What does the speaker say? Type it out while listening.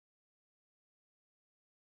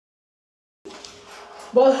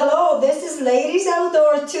Well, hello, this is Ladies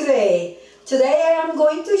Outdoor today. Today I am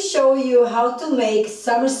going to show you how to make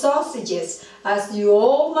summer sausages. As you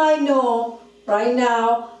all might know, right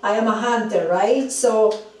now I am a hunter, right?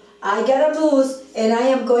 So I got a moose and I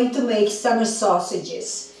am going to make summer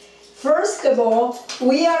sausages. First of all,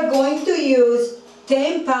 we are going to use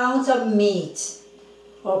 10 pounds of meat.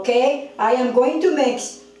 Okay, I am going to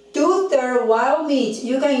mix 2/3 wild meat.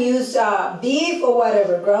 You can use beef or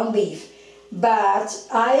whatever, ground beef. But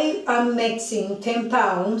I am mixing 10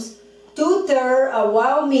 pounds, 2/3 of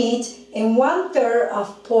wild meat and 1/3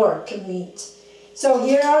 of pork meat. So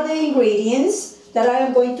here are the ingredients that I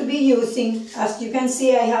am going to be using. As you can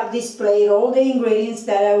see, I have displayed all the ingredients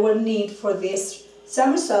that I will need for this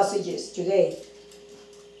summer sausages today.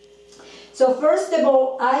 So first of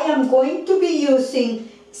all, I am going to be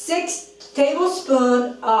using 6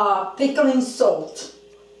 tablespoons of pickling salt.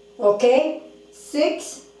 Okay,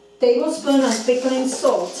 6 tablespoons of pickling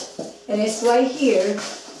salt, and it's right here.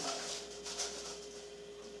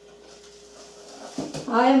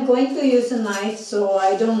 I am going to use a knife so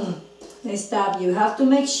I don't stab you. You have to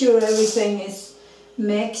make sure everything is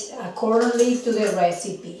mixed accordingly to the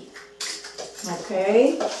recipe.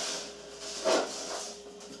 Okay.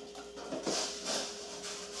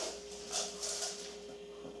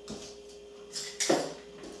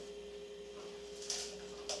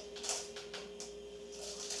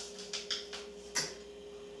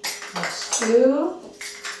 That's 2.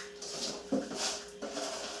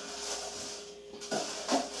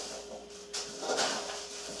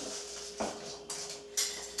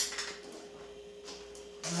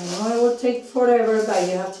 I know it will take forever, but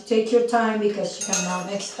you have to take your time because you cannot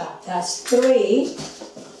mix that. That's 3.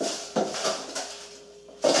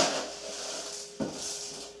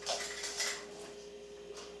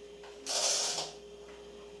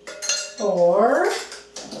 4.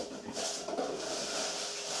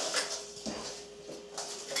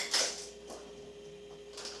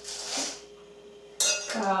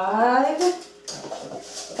 5.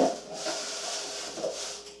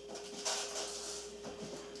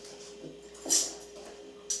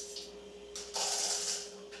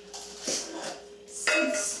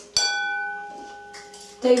 6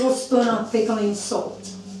 tablespoons of pickling salt.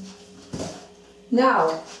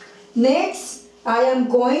 Now, next I am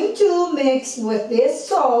going to mix with this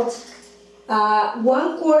salt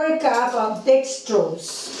 1/4 cup of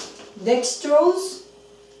dextrose. Dextrose,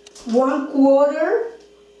 1/4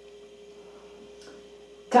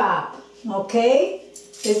 cup. Okay,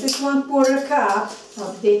 this is 1/4 cup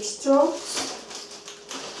of dextrose.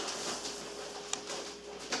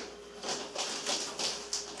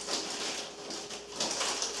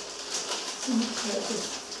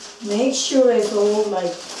 Make sure it's all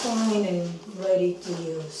like fine and ready to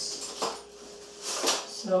use.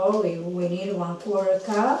 So we need 1/4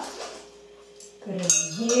 cup. Put it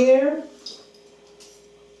in here.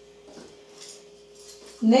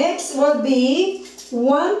 Next will be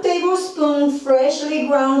 1 tablespoon freshly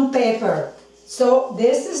ground pepper. So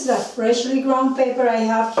this is the freshly ground pepper I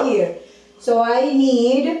have here. So I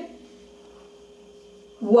need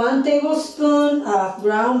 1 tablespoon of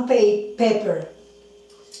ground pepper.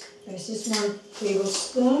 This is 1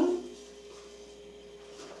 tablespoon.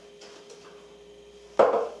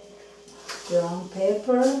 Ground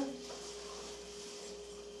pepper.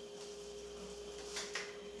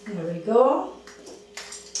 There we go.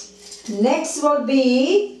 Next will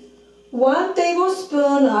be 1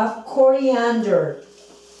 tablespoon of coriander.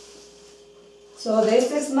 So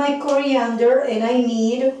this is my coriander and I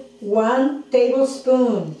need 1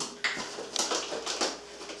 tablespoon.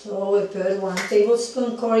 So we put 1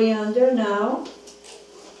 tablespoon coriander now.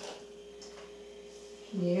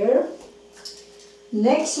 Here.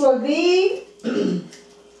 Next will be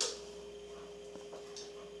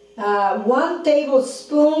 1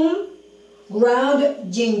 tablespoon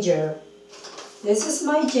ground ginger. This is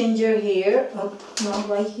my ginger here. Oh, no,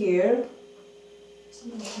 right here. It's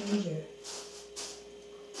my ginger.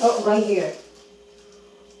 Oh, right here.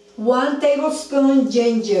 1 tablespoon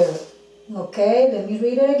ginger. Okay, let me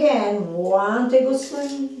read it again. 1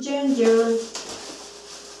 tablespoon ginger.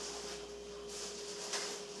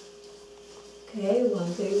 Okay,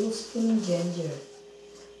 1 tablespoon ginger.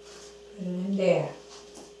 Put it in there.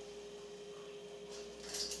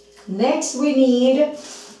 Next we need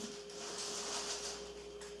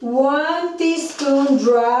 1 teaspoon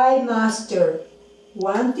dry mustard.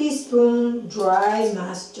 1 teaspoon dry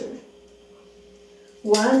mustard.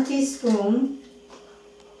 1 teaspoon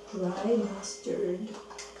dry mustard.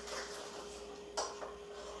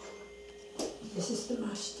 This is the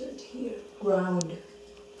mustard here, ground.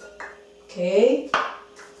 Okay.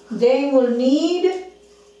 Then we'll need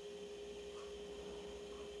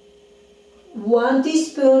 1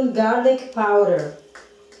 teaspoon garlic powder.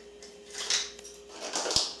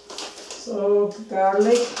 So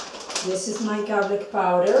garlic, this is my garlic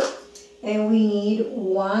powder, and we need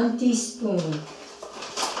 1 teaspoon.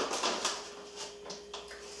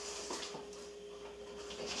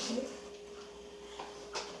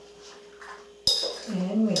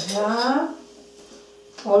 And we have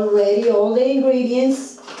already all the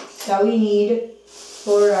ingredients that we need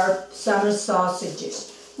for our summer sausages.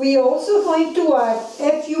 We also going to add,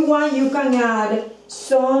 if you want, you can add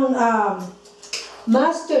some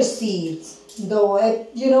mustard seeds, though,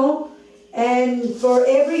 you know, and for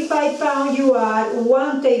every 5 pounds you add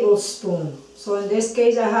 1 tablespoon. So in this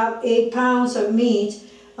case I have 8 pounds of meat,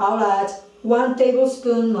 I'll add 1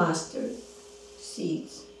 tablespoon mustard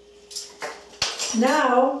seeds.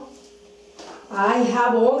 Now I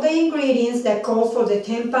have all the ingredients that call for the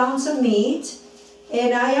 10 pounds of meat,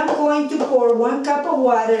 and I am going to pour 1 cup of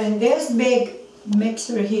water in this big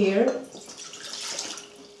mixer here.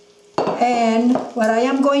 And what I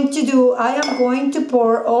am going to do, I am going to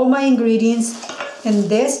pour all my ingredients in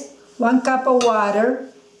this 1 cup of water,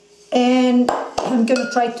 and I'm going to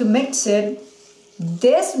try to mix it.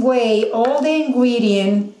 This way all the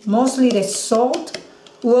ingredient, mostly the salt,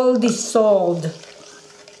 will dissolve.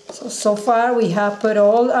 So far we have put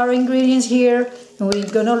all our ingredients here, and we're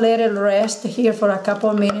gonna let it rest here for a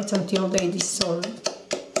couple of minutes until they dissolve.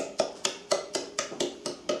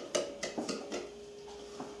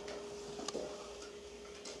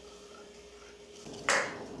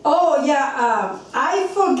 Oh yeah, I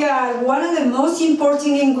forgot one of the most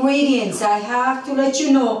important ingredients. I have to let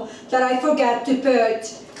you know that I forgot to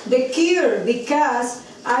put the cure, because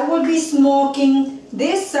I will be smoking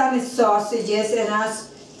these summer sausages, and as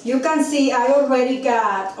you can see, I already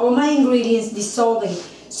got all my ingredients dissolving.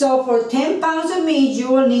 So for 10 pounds of meat, you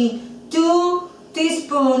will need 2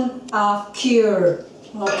 teaspoons of cure,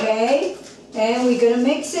 okay? And we're gonna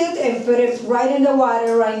mix it and put it right in the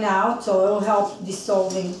water right now, so it'll help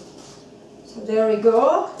dissolving. So there we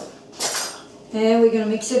go. And we're gonna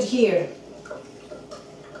mix it here.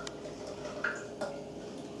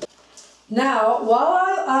 Now,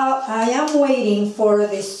 while I am waiting for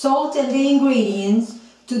the salt and the ingredients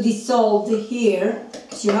to dissolve here,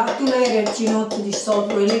 because you have to let it, you know, to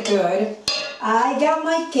dissolve really good, I got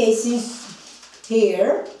my casings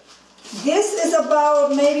here. This is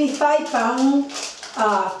about maybe 5 pound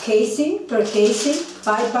casing, per casing,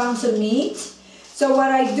 5 pounds of meat. So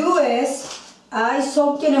what I do is, I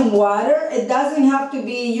soak it in water. It doesn't have to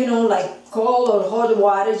be, you know, like cold or hot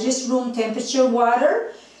water, just room temperature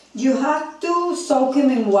water. You have to soak them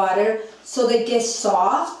in water so they get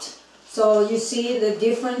soft. So you see the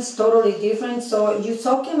difference, totally different. So you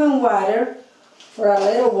soak them in water for a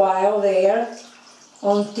little while there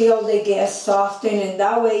until they get softened, and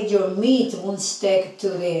that way your meat won't stick to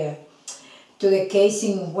the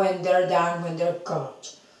casing when they're done, when they're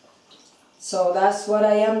cooked. So that's what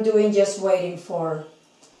I am doing, just waiting for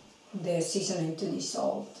the seasoning to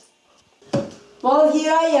dissolve. Well,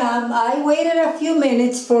 here I am. I waited a few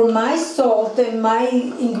minutes for my salt and my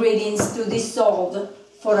ingredients to dissolve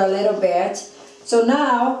for a little bit. So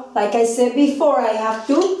now, like I said before, I have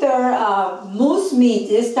 2/3 moose meat.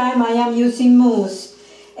 This time I am using moose.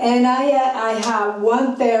 And I have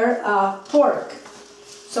 1/3 pork.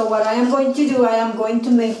 So what I am going to do, I am going to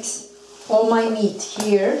mix all my meat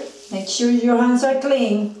here. Make sure your hands are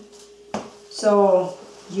clean, so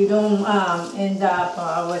you don't end up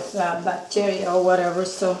with bacteria or whatever.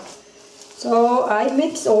 So I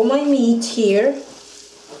mix all my meat here.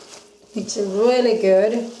 It's really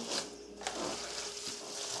good.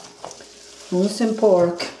 Moose and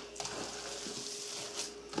pork.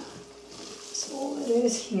 So it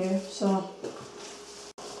is here. So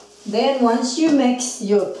then once you mix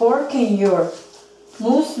your pork and your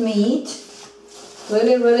moose meat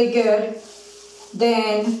really good,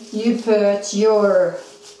 then you put your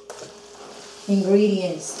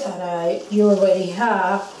ingredients that you already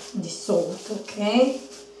have dissolved, okay?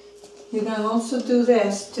 You can also do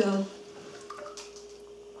this too.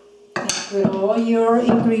 And put all your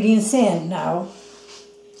ingredients in now.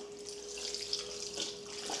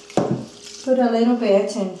 Put a little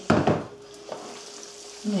bit and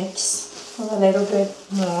mix for a little bit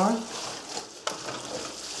more.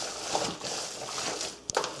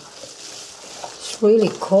 It's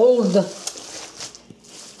really cold.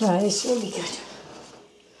 That is really good.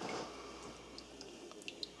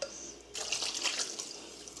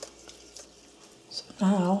 So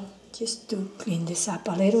now, just to clean this up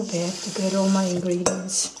a little bit, to get all my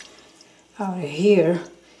ingredients out of here,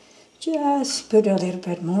 just put a little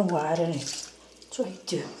bit more water and try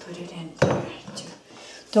to put it in there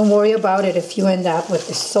don't worry about it if you end up with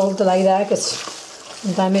the salt like that, because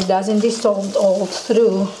sometimes it doesn't dissolve all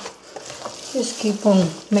through. Just keep on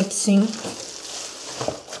mixing.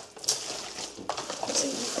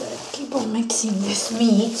 Keep on mixing this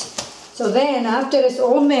meat. So then after it's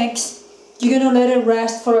all mixed, you're gonna let it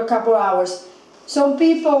rest for a couple hours. Some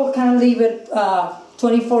people can leave it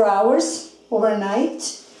 24 hours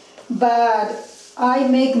overnight, but I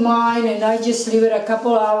make mine and I just leave it a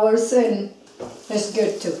couple hours, and it's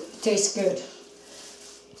good too. It tastes good.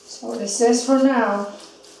 So this is for now.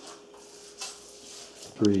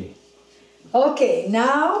 3. Okay,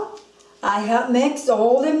 now I have mixed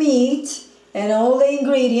all the meat and all the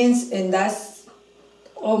ingredients, and that's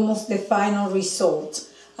almost the final result.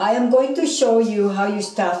 I am going to show you how you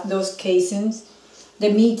stuff those casings,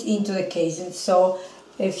 the meat into the casings. So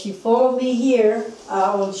if you follow me here,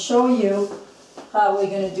 I will show you how we're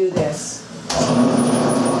going to do this.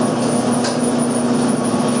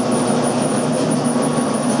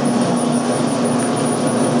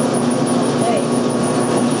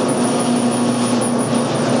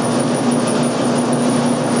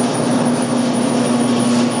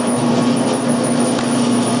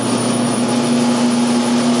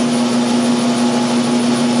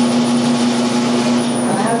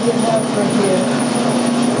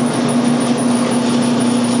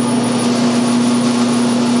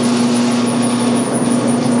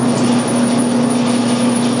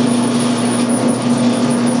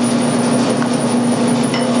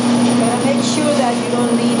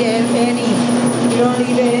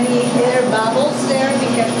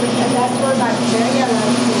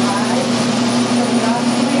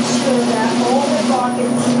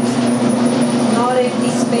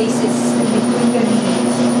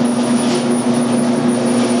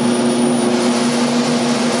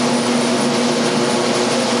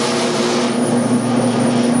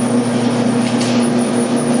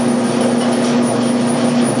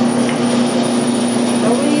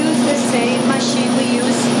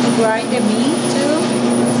 Grind the meat too.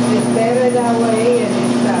 It's better that way, and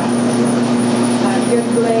it's a good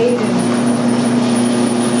blade, and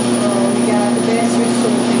we got the best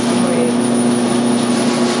result this way.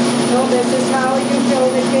 So this is how you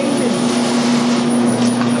build the casings.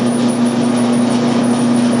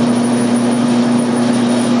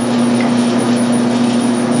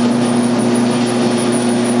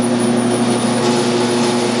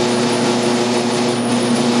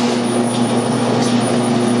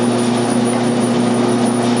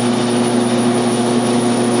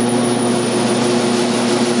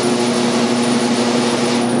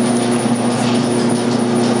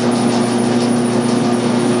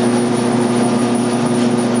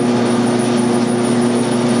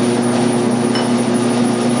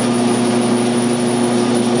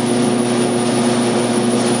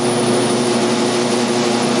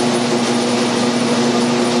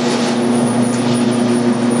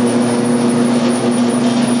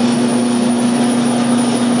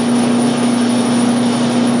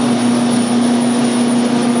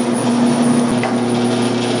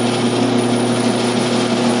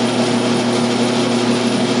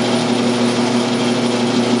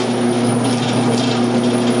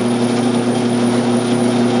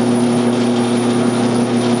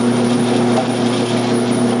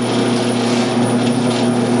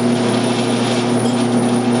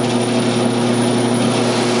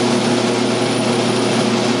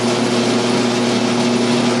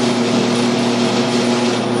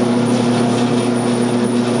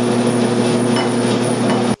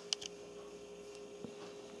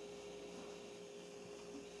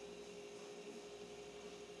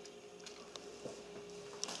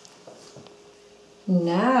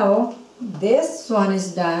 Now this one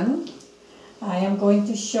is done. I am going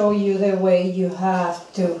to show you the way you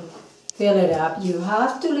have to fill it up. You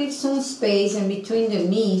have to leave some space in between the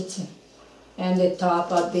meat and the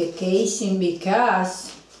top of the casing,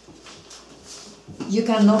 because you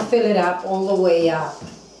cannot fill it up all the way up.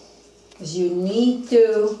 Because you need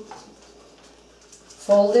to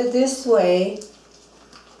fold it this way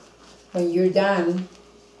when you're done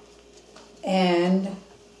and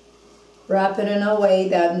wrap it in a way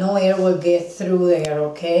that no air will get through there,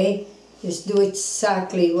 okay? Just do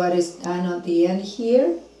exactly what is done at the end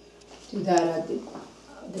here. Do that at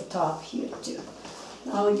the top here too.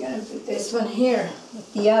 Now we're gonna put this one here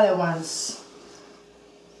with the other ones.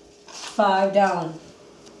 5 down.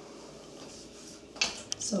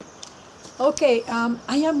 So, okay,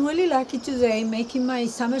 I am really lucky today making my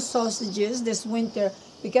summer sausages this winter,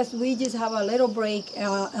 because we just have a little break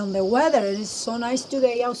on the weather. It is so nice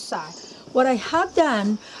today outside. What I have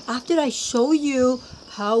done, after I show you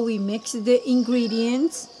how we mix the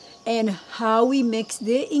ingredients and how we mix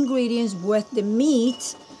the ingredients with the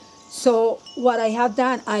meat. So what I have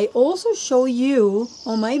done, I also show you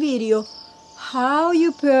on my video how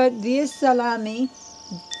you put this salami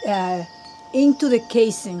into the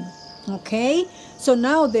casing, okay? So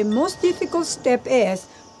now the most difficult step is,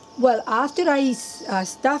 well, after I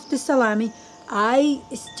stuff the salami, I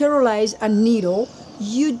sterilize a needle.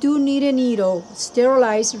 You do need a needle,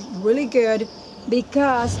 sterilize really good,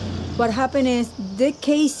 because what happens is the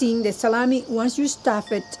casing, the salami, once you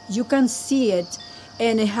stuff it, you can see it,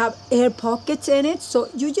 and it have air pockets in it. So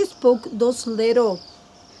you just poke those little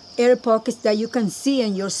air pockets that you can see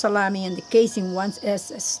in your salami and the casing. Once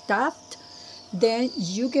it's stuffed, then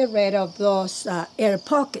you get rid of those air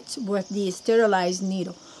pockets with the sterilized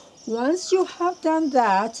needle. Once you have done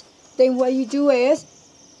that, then what you do is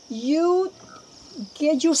you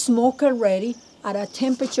get your smoker ready at a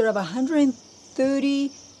temperature of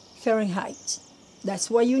 130 Fahrenheit. That's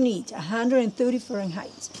what you need, 130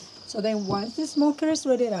 Fahrenheit. So then once the smoker is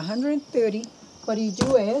ready at 130, what you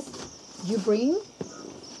do is you bring,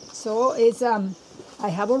 so it's, I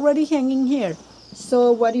have already hanging here.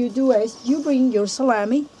 So what you do is you bring your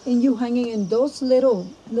salami and you hanging in those little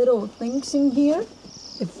things in here.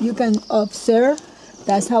 If you can observe,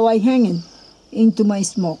 that's how I hang it into my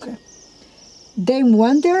smoker. Then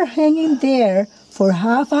when they're hanging there for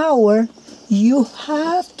half hour, you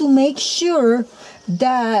have to make sure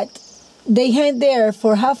that they hang there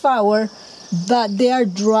for half hour, but they are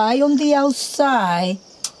dry on the outside.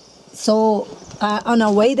 So on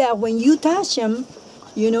a way that when you touch them,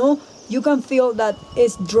 you know, you can feel that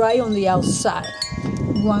it's dry on the outside.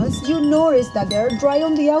 Once you notice that they're dry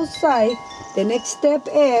on the outside, the next step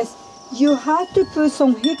is you have to put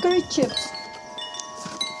some hickory chips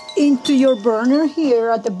into your burner here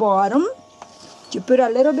at the bottom. You put a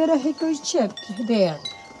little bit of hickory chip there,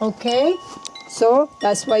 okay? So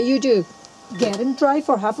that's what you do. Get them dry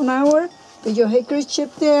for half an hour, put your hickory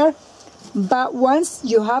chip there. But once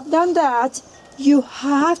you have done that, you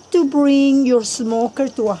have to bring your smoker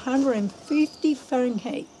to 150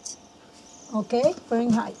 Fahrenheit, okay?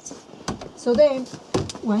 Fahrenheit. So then,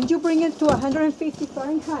 when you bring it to 150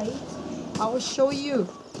 Fahrenheit, I will show you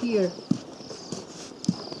here.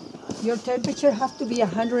 Your temperature has to be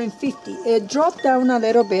 150. It dropped down a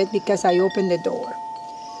little bit because I opened the door.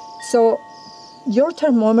 So your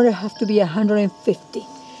thermometer has to be 150.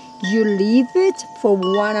 You leave it for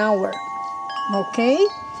 1 hour, okay?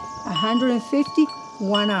 150,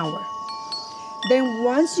 1 hour. Then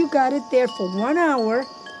once you got it there for 1 hour,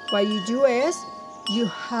 what you do is you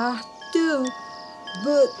have to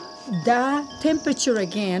put that temperature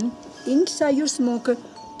again inside your smoker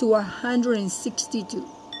to 162.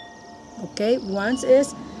 Okay, once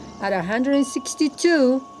it's at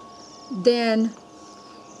 162, then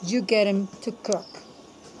you get them to cook.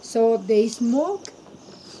 So they smoke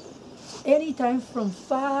anytime from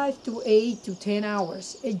 5 to 8 to 10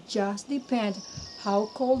 hours. It just depends how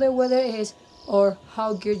cold the weather is or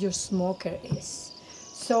how good your smoker is.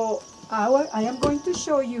 So I am going to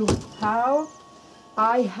show you how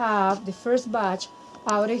I have the first batch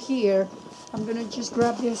out of here. I'm gonna just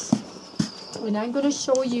grab this, and I'm gonna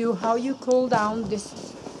show you how you cool down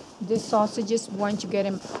the sausages once you get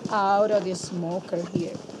them out of the smoker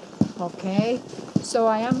here. Okay, so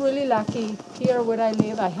I am really lucky here where I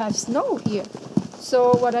live. I have snow here.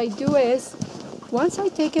 So what I do is, once I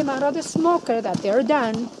take them out of the smoker, that they're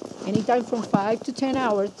done, anytime from 5 to 10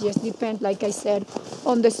 hours, just depend, like I said,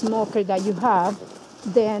 on the smoker that you have,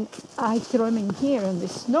 then I throw them in here in the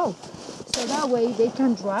snow. So that way they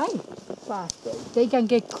can dry faster. They can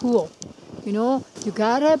get cool. You know, you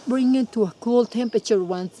gotta bring it to a cool temperature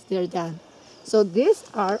once they're done. So these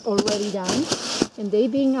are already done, and they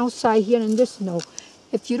being outside here in the snow.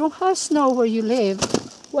 If you don't have snow where you live,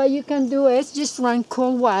 what you can do is just run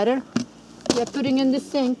cold water. You're putting in the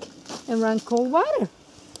sink and run cold water.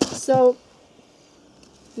 So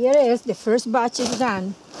here is the first batch is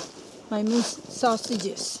done. My moose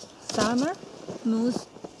sausages, summer moose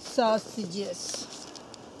sausages.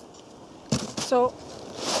 So,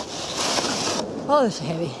 oh, it's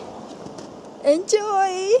heavy.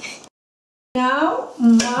 Enjoy! Now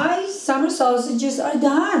my summer sausages are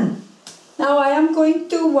done. Now I am going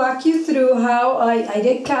to walk you through how I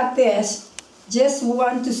did cut this. Just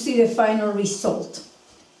want to see the final result.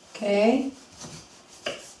 Okay.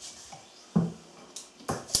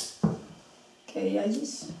 Okay,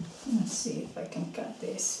 let's see if I can cut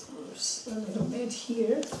this first a little bit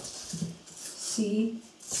here.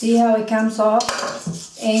 See how it comes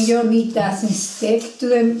off, and your meat doesn't stick to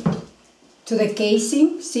the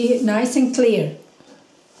casing. See, nice and clear.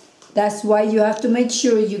 That's why you have to make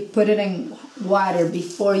sure you put it in water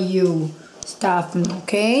before you stuff them,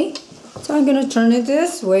 okay? So I'm gonna turn it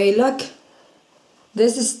this way. Look,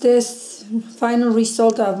 this is this final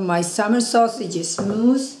result of my summer sausages,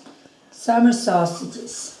 smooth summer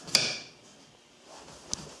sausages.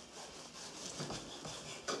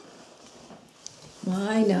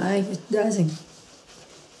 My knife, it doesn't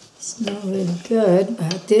smell really good,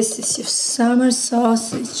 but this is your summer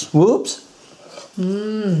sausage. Whoops.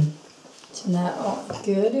 It's not all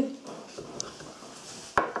good.